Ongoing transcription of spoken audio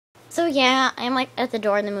So yeah, I'm like at the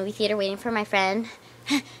door in the movie theater waiting for my friend.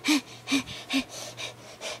 You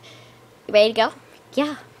ready to go?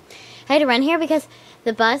 Yeah. I had to run here because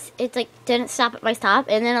the bus, it's like didn't stop at my stop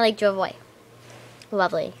and then it like drove away.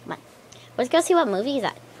 Lovely. Come on. Let's go see what movie is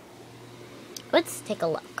that. Let's take a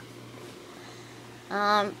look.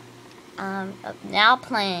 Now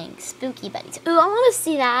playing Spooky Buddies. Ooh, I want to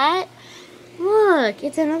see that. Look,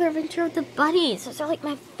 it's another adventure with the buddies. Those are like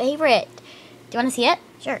my favorite. Do you want to see it?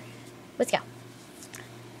 Sure. Let's go.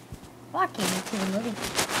 Walking into the movie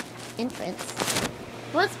entrance.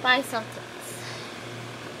 Let's buy something.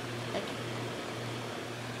 Okay.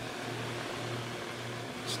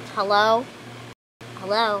 Hello?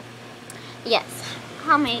 Hello? Yes.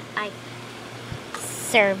 How may I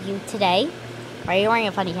serve you today? Are you wearing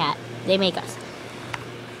a funny hat? They make us.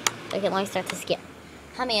 Okay, let me start to skip.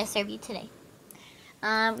 How may I serve you today?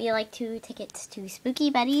 We like 2 tickets to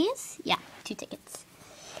Spooky Buddies. Yeah, 2 tickets.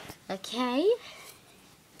 Okay.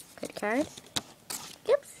 Good card.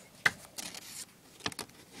 Oops.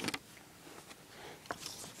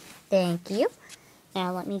 Thank you.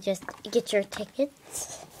 Now let me just get your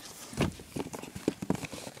tickets.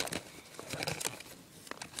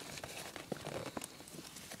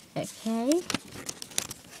 Okay.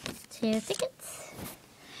 2 tickets.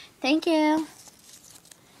 Thank you.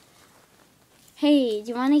 Hey, do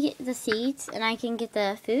you want to get the seats and I can get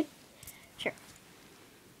the food? Sure.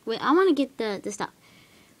 Wait, I want to get the stuff.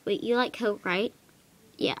 Wait, you like Coke, right?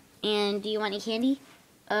 Yeah. And do you want any candy?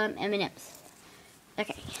 M&M's.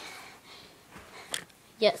 Okay.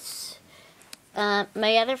 Yes.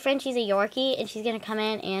 My other friend, she's a Yorkie, and she's going to come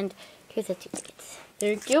in, and here's the 2 tickets.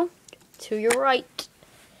 Thank you. To your right.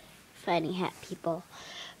 Funny hat people.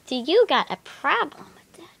 So you got a problem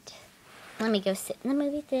with that. Let me go sit in the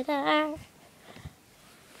movie theater.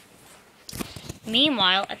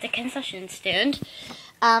 Meanwhile, at the concession stand,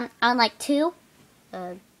 I like 2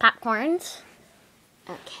 popcorns.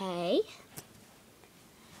 Okay.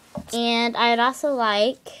 And I'd also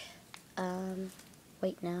like,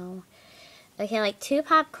 wait, no. Okay, like 2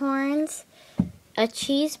 popcorns, a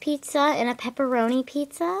cheese pizza, and a pepperoni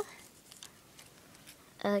pizza.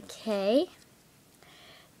 Okay.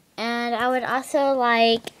 And I would also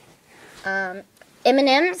like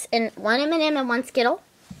M&M's, and 1 M&M and 1 Skittle.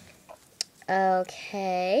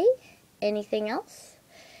 Okay. Anything else?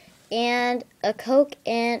 And a Coke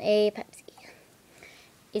and a Pepsi.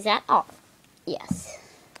 Is that all? Yes.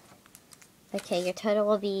 Okay, your total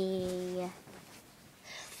will be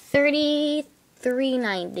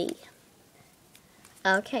 $33.90.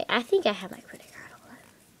 Okay, I think I have my credit card. Hold on.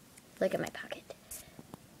 Look at my pocket.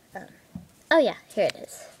 Oh yeah, here it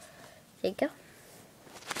is. There you go.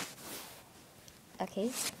 Okay,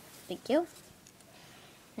 thank you.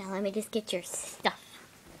 Now let me just get your stuff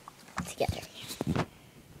together.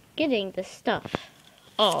 Getting the stuff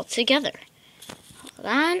all together. Hold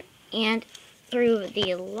on, and through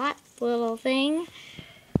the little thing.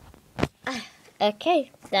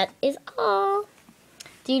 Okay, that is all.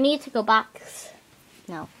 Do you need to go box?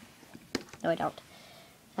 No. No, I don't.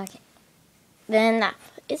 Okay. Then that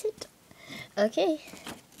is it. Okay.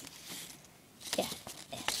 Yeah.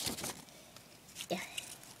 Yeah.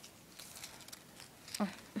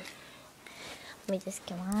 Let me just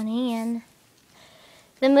go on in.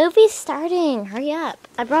 The movie's starting. Hurry up.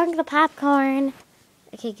 I brought the popcorn.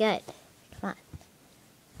 Okay, good. Come on.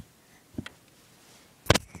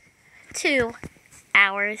 2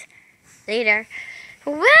 hours later.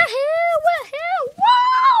 Woohoo! Woohoo!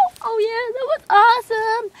 Wow! Oh yeah, that was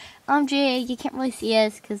awesome! Jay, you can't really see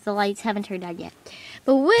us because the lights haven't turned on yet.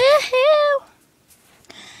 But woohoo!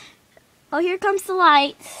 Oh, here comes the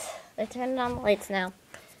lights. I turned on the lights now.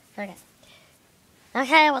 Okay.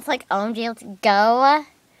 Okay, let's like OMG, let's go.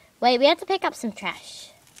 Wait, we have to pick up some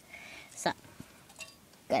trash. So,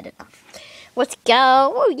 good enough. Let's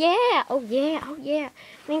go. Oh yeah, oh yeah, oh yeah.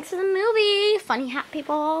 Thanks for the movie, funny hat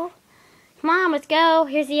people. Come on, let's go.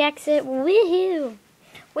 Here's the exit. Woohoo!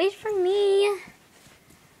 Wait for me.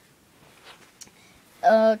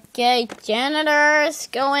 Okay, janitors,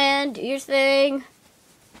 go in, do your thing.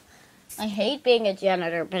 I hate being a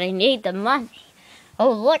janitor, but I need the money.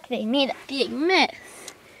 Oh, look, they made a big mess.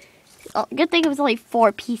 Oh, good thing it was only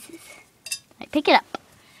 4 pieces. I pick it up.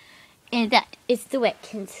 And that is the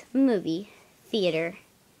Webkinz movie theater.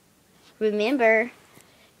 Remember,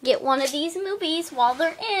 get one of these movies while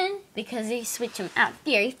they're in, because they switch them out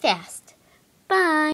very fast. Bye.